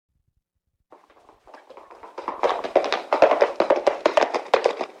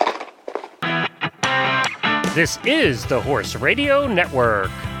This is the Horse Radio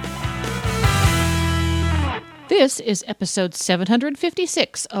Network. This is episode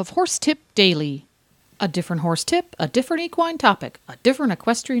 756 of Horse Tip Daily. A different horse tip, a different equine topic, a different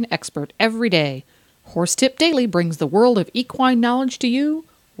equestrian expert every day. Horse Tip Daily brings the world of equine knowledge to you,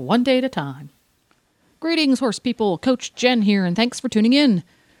 one day at a time. Greetings, horse people. Coach Jen here, and thanks for tuning in.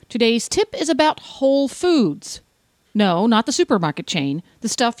 Today's tip is about whole foods. No, not the supermarket chain. The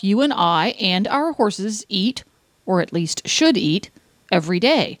stuff you and I and our horses eat, or at least should eat, every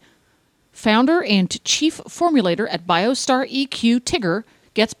day. Founder and chief formulator at BioStar EQ, Tigger,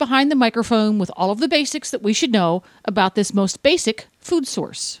 gets behind the microphone with all of the basics that we should know about this most basic food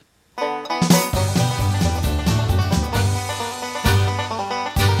source.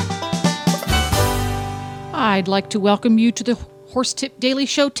 I'd like to welcome you to the Horse Tip Daily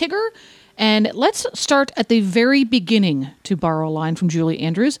Show, Tigger. And let's start at the very beginning, to borrow a line from Julie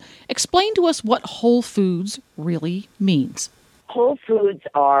Andrews. Explain to us what whole foods really means. Whole foods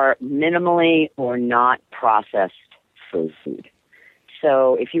are minimally or not processed food.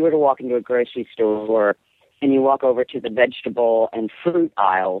 So if you were to walk into a grocery store and you walk over to the vegetable and fruit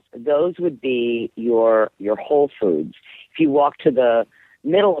aisles, those would be your whole foods. If you walk to the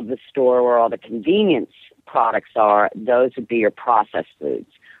middle of the store where all the convenience products are, those would be your processed foods.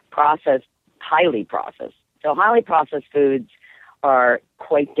 Highly processed. So highly processed foods are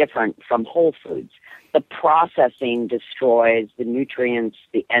quite different from whole foods. The processing destroys the nutrients,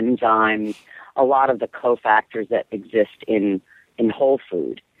 the enzymes, a lot of the cofactors that exist in whole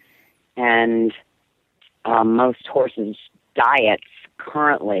food. And most horses' diets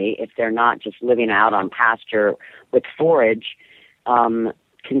currently, if they're not just living out on pasture with forage,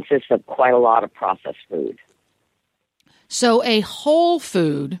 consists of quite a lot of processed food. So a whole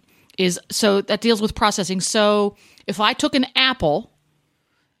food that deals with processing. So if I took an apple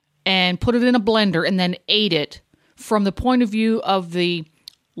and put it in a blender and then ate it, from the point of view of the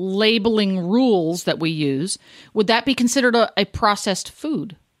labeling rules that we use, would that be considered a processed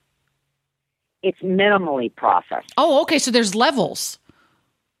food? It's minimally processed. Oh, okay. So there's levels.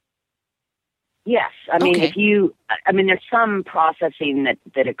 Yes. I mean, Okay. there's some processing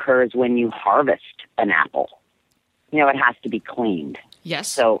that occurs when you harvest an apple. You know, it has to be cleaned. Yes.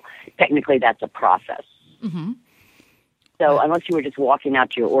 So technically that's a process. Mm-hmm. So unless you were just walking out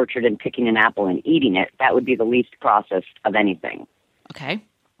to your orchard and picking an apple and eating it, that would be the least processed of anything. Okay.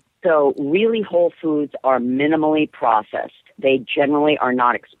 So really whole foods are minimally processed. They generally are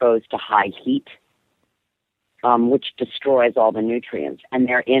not exposed to high heat, which destroys all the nutrients. And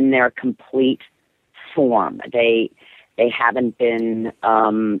they're in their complete form. They haven't been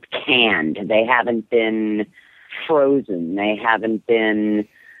canned. They haven't been frozen. They haven't been,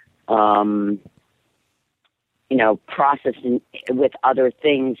 processed with other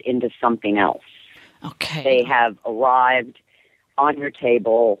things into something else. Okay. They have arrived on your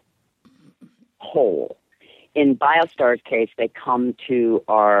table whole. In BioStar's case, they come to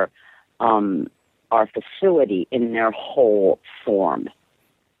our facility in their whole form.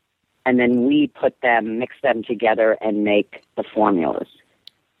 And then we mix them together and make the formulas.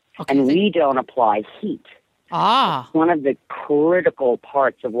 Okay. And we don't apply heat. Ah. One of the critical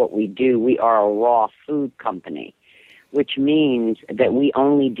parts of what we do, we are a raw food company, which means that we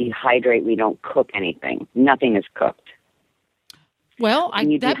only dehydrate. We don't cook anything. Nothing is cooked. Well,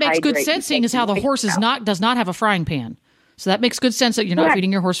 that makes good sense, seeing as how the horse does not have a frying pan. So that makes good sense that you're not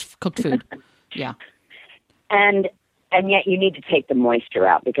feeding your horse cooked food. Yeah. And yet you need to take the moisture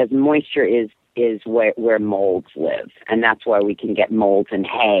out, because moisture is where molds live. And that's why we can get molds in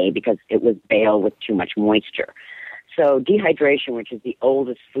hay, because it was baled with too much moisture. So dehydration, which is the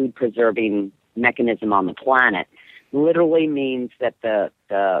oldest food preserving mechanism on the planet, literally means that the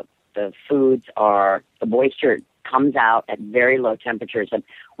foods the moisture comes out at very low temperatures, and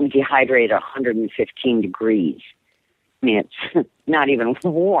we dehydrate at 115 degrees. I mean, it's not even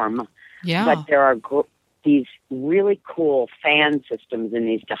warm. Yeah. But there are these really cool fan systems in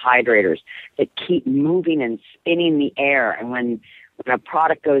these dehydrators that keep moving and spinning the air. And when a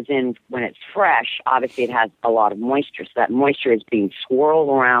product goes in, when it's fresh, obviously it has a lot of moisture. So that moisture is being swirled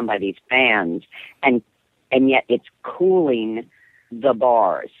around by these fans, and yet it's cooling the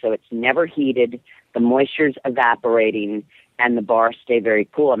bars. So it's never heated. The moisture's evaporating, and the bars stay very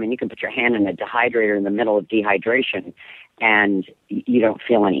cool. I mean, you can put your hand in a dehydrator in the middle of dehydration, and you don't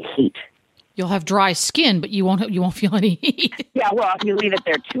feel any heat. You'll have dry skin, but you won't feel any heat. Yeah, well, if you leave it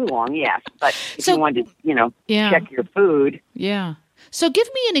there too long, yes. But if you want to, check your food. Yeah. So give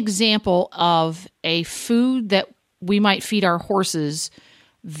me an example of a food that we might feed our horses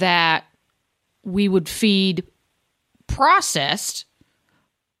that we would feed processed,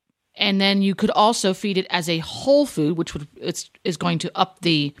 And then you could also feed it as a whole food, which is going to up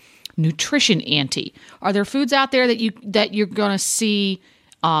the nutrition ante. Are there foods out there that you're going to see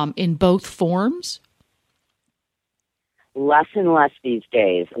in both forms? Less and less these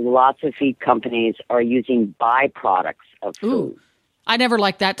days. Lots of feed companies are using byproducts of food. Ooh, I never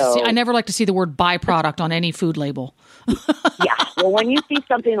like that. I never like to see the word byproduct on any food label. Yeah. Well, when you see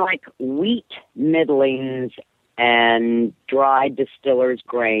something like wheat middlings and dried distillers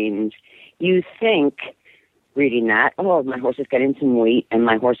grains, you think, reading that, oh, my horse is getting some wheat and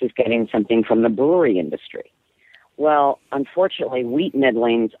my horse is getting something from the brewery industry. Well, unfortunately, wheat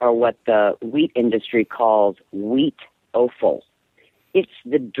middlings are what the wheat industry calls wheat offal. It's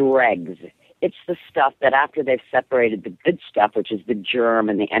the dregs. It's the stuff that after they've separated the good stuff, which is the germ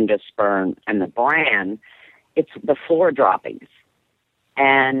and the endosperm and the bran, it's the floor droppings.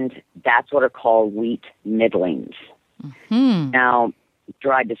 And that's what are called wheat middlings. Mm-hmm. Now,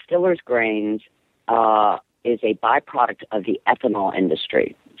 dried distillers grains is a byproduct of the ethanol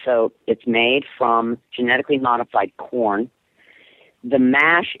industry. So it's made from genetically modified corn. The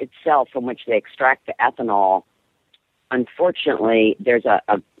mash itself from which they extract the ethanol, unfortunately, there's a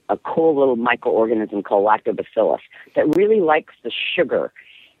cool little microorganism called lactobacillus that really likes the sugar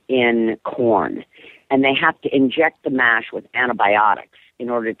in corn. And they have to inject the mash with antibiotics in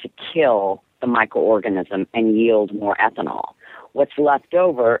order to kill the microorganism and yield more ethanol. What's left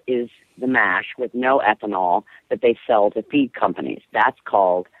over is the mash with no ethanol that they sell to feed companies. That's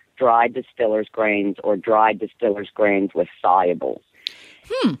called dried distillers grains or dried distillers grains with solubles.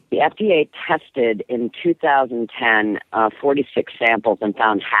 The FDA tested in 2010 46 samples and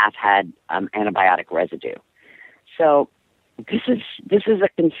found half had antibiotic residue. So this is a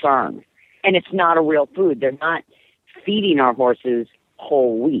concern, and it's not a real food. They're not feeding our horses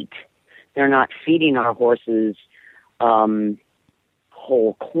whole wheat. They're not feeding our horses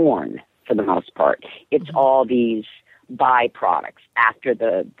whole corn for the most part. It's all these byproducts after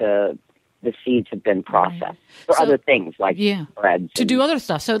the seeds have been processed for other things like breads. To do other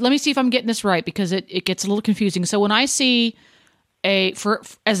stuff. So let me see if I'm getting this right because it gets a little confusing. So when I see as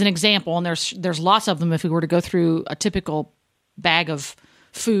an example, and there's lots of them if we were to go through a typical bag of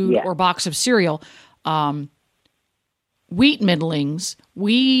food or box of cereal, wheat middlings,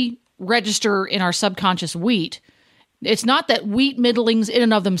 we register in our subconscious wheat. It's not that wheat middlings in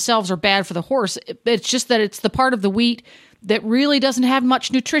and of themselves are bad for the horse. It's just that it's the part of the wheat that really doesn't have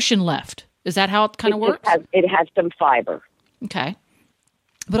much nutrition left. Is that how it kind of works? It has some fiber. Okay.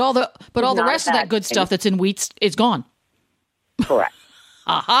 But all the rest of that good stuff that's in wheat is gone. Correct.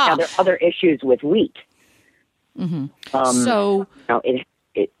 Aha. Now, there are other issues with wheat. Mm-hmm.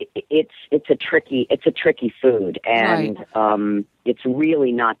 It's a tricky food, and it's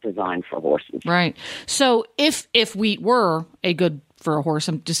really not designed for horses. Right. So if wheat were a good for a horse,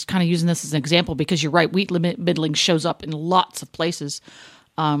 I'm just kind of using this as an example because you're right. Wheat middling shows up in lots of places.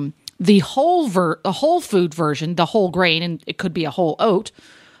 The whole food version, the whole grain, and it could be a whole oat.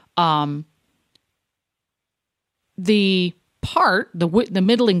 The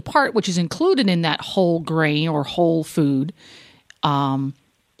middling part, which is included in that whole grain or whole food,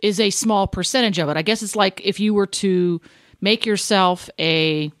 is a small percentage of it. I guess it's like if you were to make yourself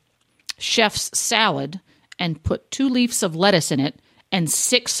a chef's salad and put 2 leaves of lettuce in it and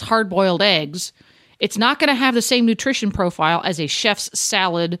 6 hard-boiled eggs, it's not going to have the same nutrition profile as a chef's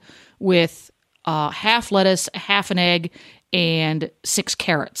salad with half lettuce, half an egg, and 6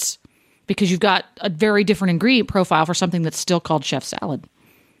 carrots because you've got a very different ingredient profile for something that's still called chef's salad.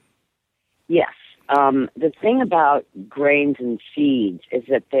 Yes. The thing about grains and seeds is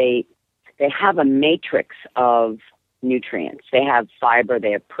that they have a matrix of nutrients. They have fiber,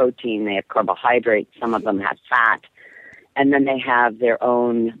 they have protein, they have carbohydrates, some of them have fat, and then they have their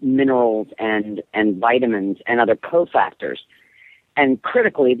own minerals and vitamins and other cofactors. And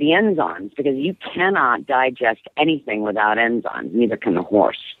critically, the enzymes, because you cannot digest anything without enzymes, neither can the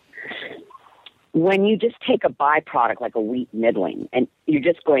horse. When you just take a byproduct like a wheat middling and you're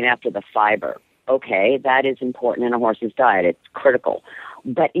just going after the fiber, okay, that is important in a horse's diet. It's critical.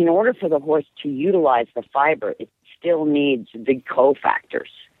 But in order for the horse to utilize the fiber, it still needs the cofactors.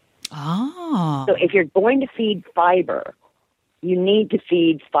 Oh. So if you're going to feed fiber, you need to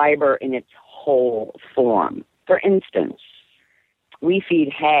feed fiber in its whole form. For instance, we feed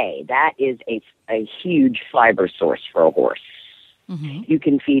hay. That is a huge fiber source for a horse. Mm-hmm. You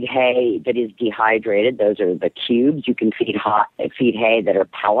can feed hay that is dehydrated. Those are the cubes. You can feed hay that are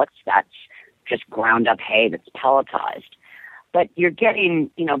pellets. That's just ground up hay that's pelletized. But you're getting,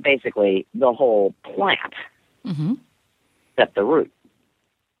 basically the whole plant, except the root.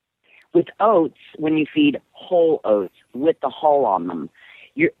 With oats, when you feed whole oats with the hull on them,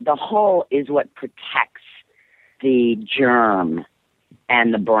 the hull is what protects the germ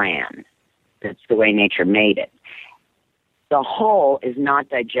and the bran. That's the way nature made it. The hull is not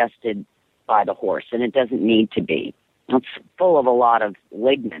digested by the horse, and it doesn't need to be. It's full of a lot of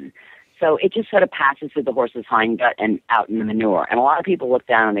lignin. So it just sort of passes through the horse's hindgut and out in the manure. And a lot of people look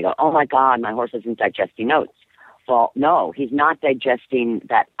down and they go, oh, my God, my horse isn't digesting oats. Well, no, he's not digesting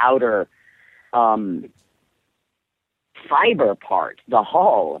that outer fiber part, the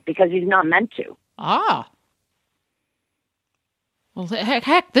hull, because he's not meant to. Ah. Well,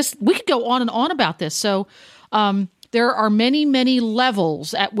 heck, we could go on and on about this. So there are many, many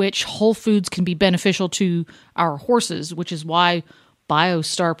levels at which whole foods can be beneficial to our horses, which is why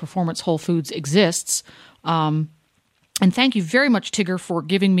BioStar Performance Whole Foods exists. And thank you very much, Tigger, for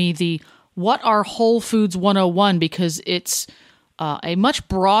giving me the What Are Whole Foods 101, because it's a much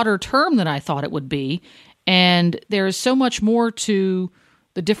broader term than I thought it would be. And there is so much more to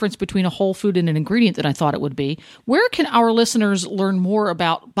the difference between a whole food and an ingredient than I thought it would be. Where can our listeners learn more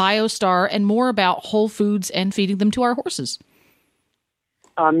about BioStar and more about whole foods and feeding them to our horses?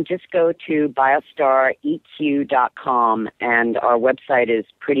 Just go to biostareq.com, and our website is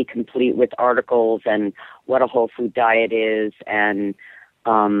pretty complete with articles and what a whole food diet is. And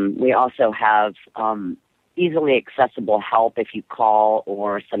we also have easily accessible help if you call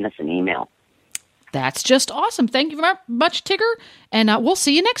or send us an email. That's just awesome. Thank you very much, Tigger, and we'll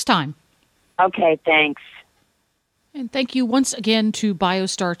see you next time. Okay, thanks. And thank you once again to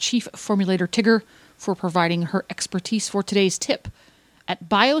BioStar Chief Formulator Tigger for providing her expertise for today's tip. At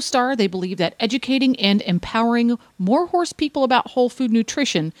BioStar, they believe that educating and empowering more horse people about whole food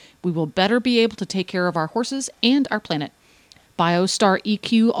nutrition, we will better be able to take care of our horses and our planet. BioStar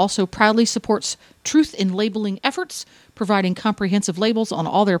EQ also proudly supports truth in labeling efforts, providing comprehensive labels on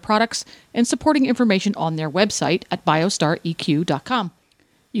all their products and supporting information on their website at biostareq.com.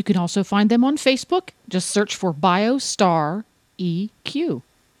 You can also find them on Facebook. Just search for BioStar EQ.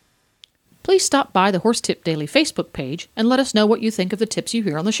 Please stop by the Horse Tip Daily Facebook page and let us know what you think of the tips you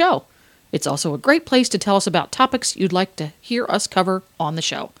hear on the show. It's also a great place to tell us about topics you'd like to hear us cover on the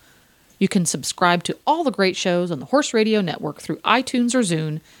show. You can subscribe to all the great shows on the Horse Radio Network through iTunes or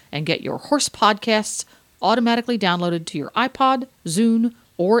Zune and get your horse podcasts automatically downloaded to your iPod, Zune,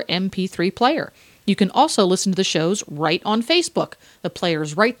 or MP3 player. You can also listen to the shows right on Facebook. The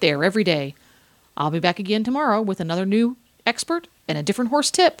player's right there every day. I'll be back again tomorrow with another new expert and a different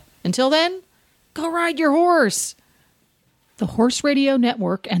horse tip. Until then, go ride your horse. The Horse Radio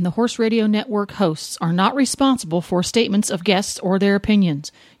Network and the Horse Radio Network hosts are not responsible for statements of guests or their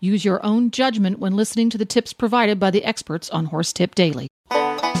opinions. Use your own judgment when listening to the tips provided by the experts on Horse Tip Daily.